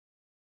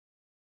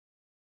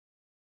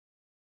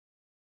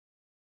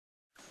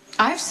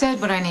I've said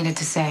what I needed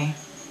to say.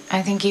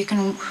 I think you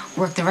can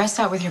work the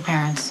rest out with your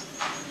parents.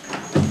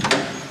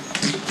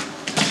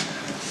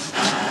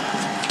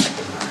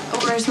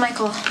 Where's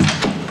Michael?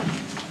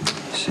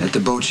 He's at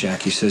the boat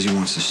shack. He says he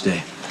wants to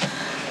stay.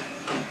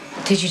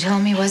 Did you tell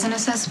him he wasn't a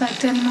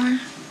suspect anymore?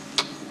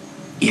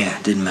 Yeah,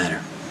 it didn't matter.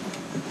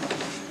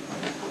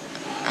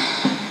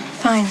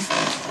 Fine.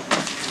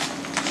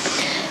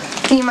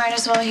 You might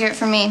as well hear it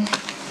from me.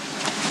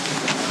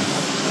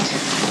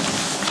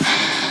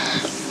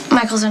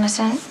 Michael's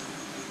innocent.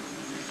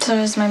 So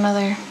is my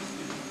mother.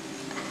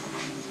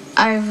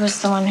 I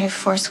was the one who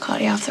forced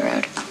Claudia off the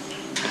road.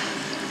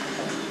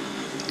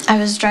 I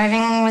was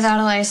driving without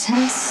a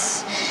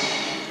license.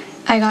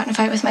 I got in a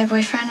fight with my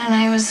boyfriend and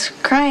I was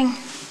crying.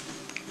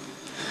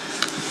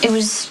 It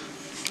was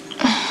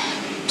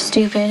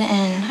stupid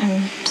and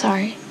I'm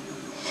sorry.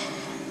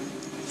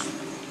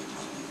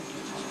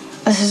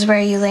 This is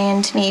where you lay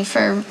into me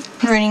for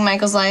ruining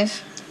Michael's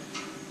life.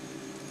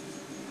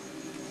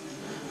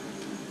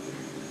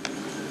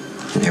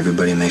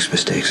 Everybody makes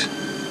mistakes.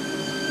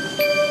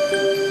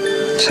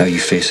 It's how you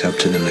face up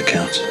to them that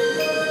counts.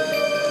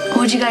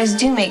 What'd you guys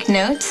do, make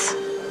notes?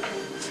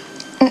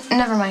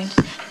 Never mind.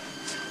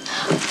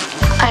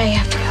 I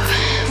have to go.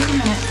 Wait a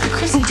minute.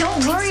 Chrissy,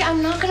 Don't worry,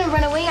 I'm not gonna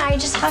run away. I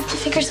just have to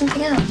figure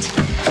something out.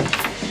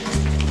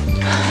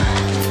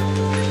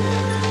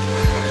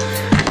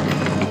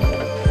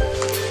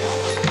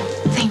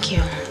 Thank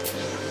you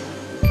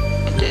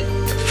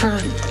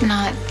for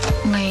not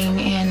laying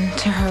in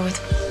to her with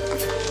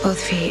both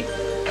feet.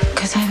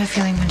 Because I have a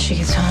feeling when she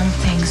gets home,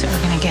 things are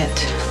going to get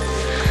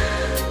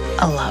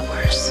a lot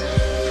worse.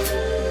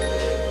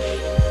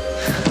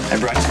 Hey,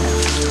 Brian.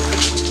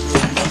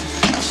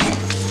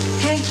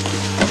 Hey,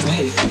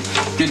 Hey,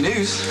 good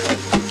news.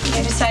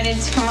 you decided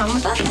to come home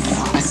with us?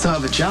 I still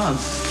have a job.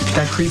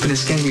 That creep and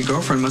his skanky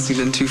girlfriend must have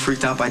been too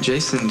freaked out by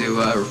Jason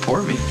to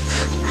report me.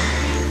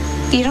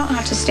 You don't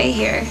have to stay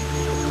here.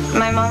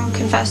 My mom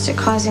confessed to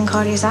causing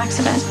Claudia's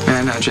accident. Yeah,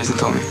 I know, Jason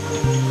told me.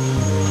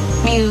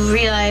 You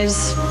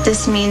realize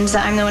this means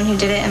that I'm the one who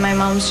did it and my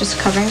mom's just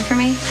covering for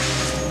me?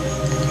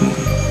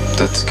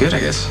 That's good, I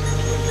guess.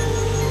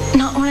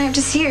 Not when I have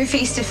to see her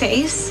face to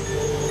face.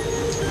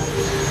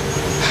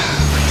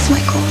 Please,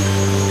 Michael.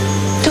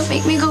 Don't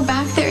make me go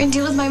back there and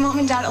deal with my mom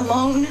and dad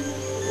alone.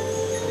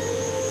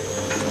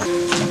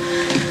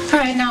 All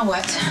right, now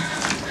what?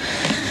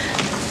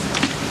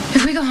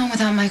 If we go home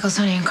without Michael,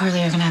 Sonny, and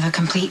Carly are going to have a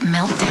complete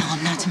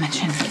meltdown, not to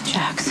mention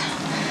Jax.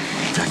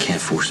 I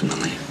can't force him to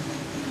leave.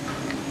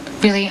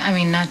 Really, I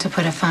mean, not to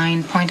put a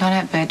fine point on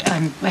it, but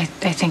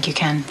I think you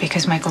can,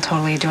 because Michael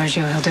totally adores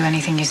you. He'll do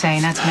anything you say,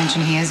 not to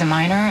mention he is a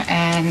minor,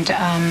 and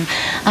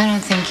I don't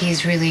think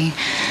he's really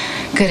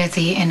good at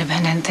the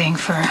independent thing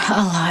for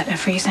a lot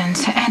of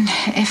reasons. And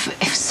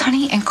if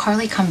Sonny and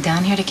Carly come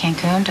down here to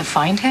Cancun to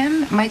find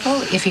him,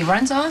 Michael, if he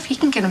runs off, he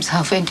can get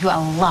himself into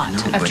a lot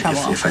of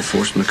trouble. If I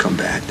force him to come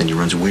back, then he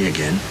runs away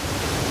again.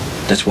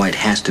 That's why it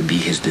has to be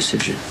his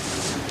decision.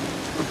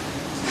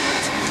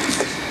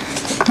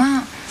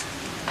 Well,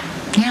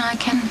 you know, I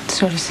can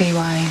sort of see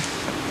why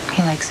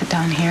he likes it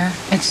down here.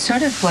 It's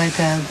sort of like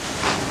a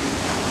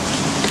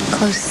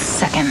close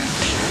second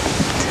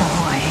to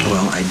Hawaii.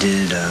 Well, I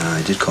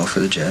did call for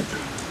the jet.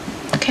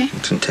 Okay.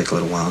 It's gonna take a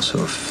little while,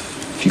 so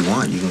if you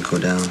want, you can go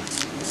down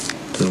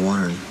to the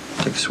water and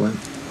take a swim.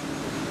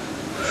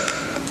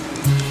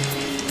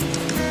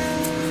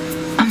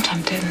 I'm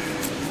tempted.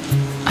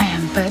 I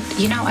am, but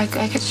you know, I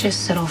could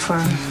just settle for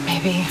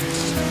maybe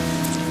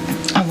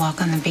a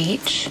walk on the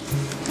beach.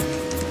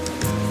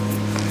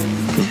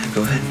 Yeah,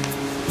 go ahead.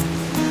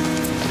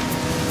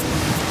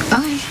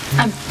 Okay.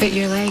 But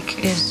your leg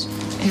is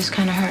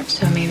kind of hurt,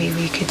 so maybe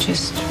we could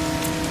just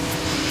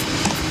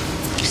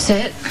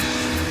sit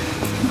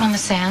on the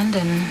sand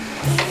and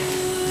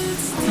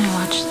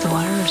watch the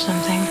water or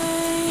something.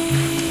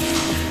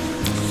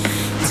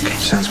 Okay,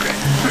 sounds great.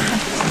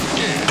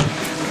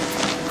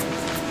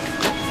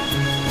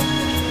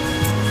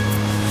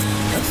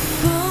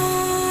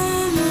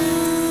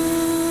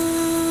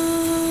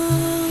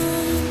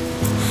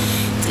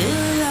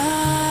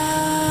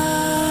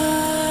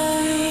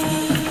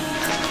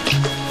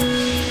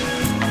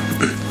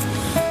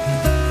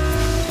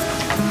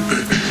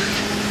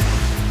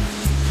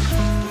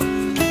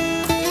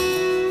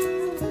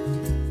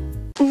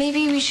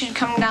 Maybe we should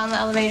come down the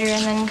elevator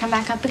and then come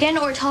back up again,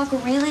 or talk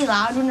really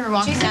loud when we're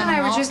walking Jason down and the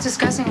I were hall. just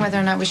discussing whether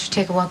or not we should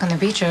take a walk on the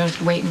beach or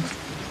wait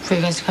for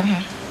you guys to come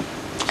here.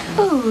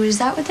 Oh, is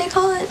that what they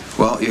call it?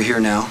 Well, you're here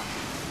now.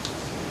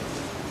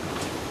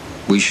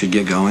 We should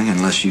get going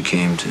unless you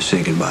came to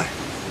say goodbye.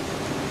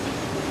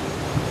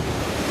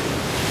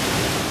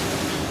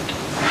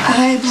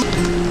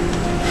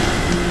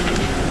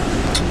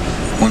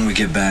 When we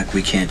get back,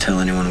 we can't tell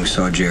anyone we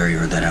saw Jerry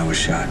or that I was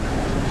shot.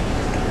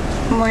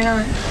 Why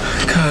not?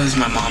 Because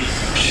my mom,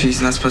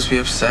 she's not supposed to be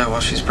upset while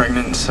she's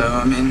pregnant, so,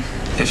 I mean,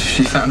 if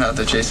she found out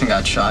that Jason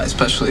got shot,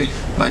 especially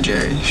by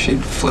Jerry,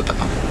 she'd flip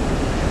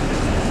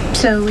out.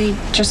 So we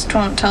just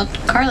won't tell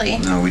Carly?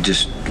 No, we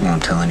just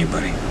won't tell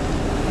anybody.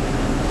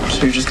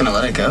 So you're just gonna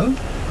let it go?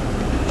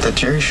 That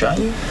Jerry shot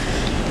you?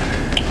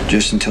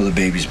 Just until the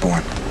baby's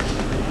born.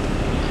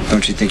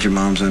 Don't you think your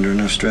mom's under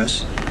enough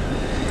stress?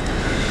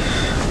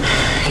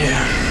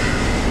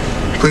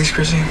 Yeah. Please,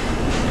 Chrissy.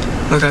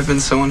 Look, I've been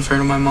so unfair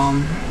to my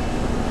mom.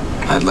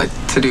 I'd like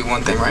to do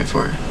one thing right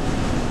for her.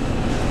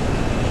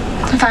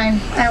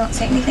 Fine, I won't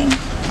say anything.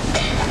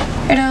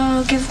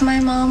 It'll give my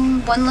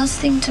mom one less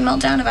thing to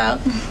melt down about.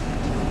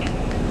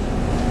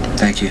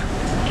 Thank you.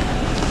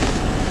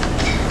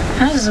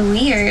 That was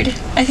weird.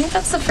 I think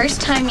that's the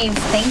first time you've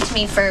thanked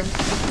me for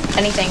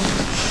anything.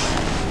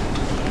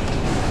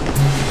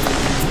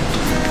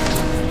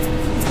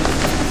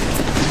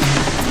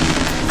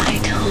 I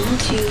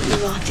told you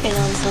we walked in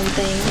on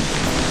something.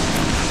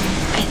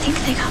 I think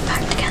they got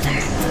back together.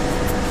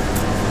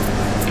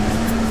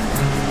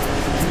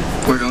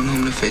 We're going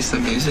home to face the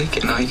music,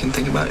 and all you can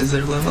think about is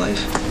their love life.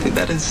 Dude,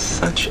 that is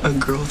such a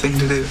girl thing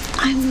to do.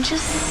 I'm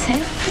just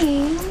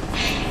saying,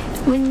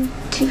 when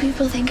two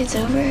people think it's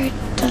over, it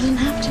doesn't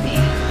have to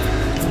be.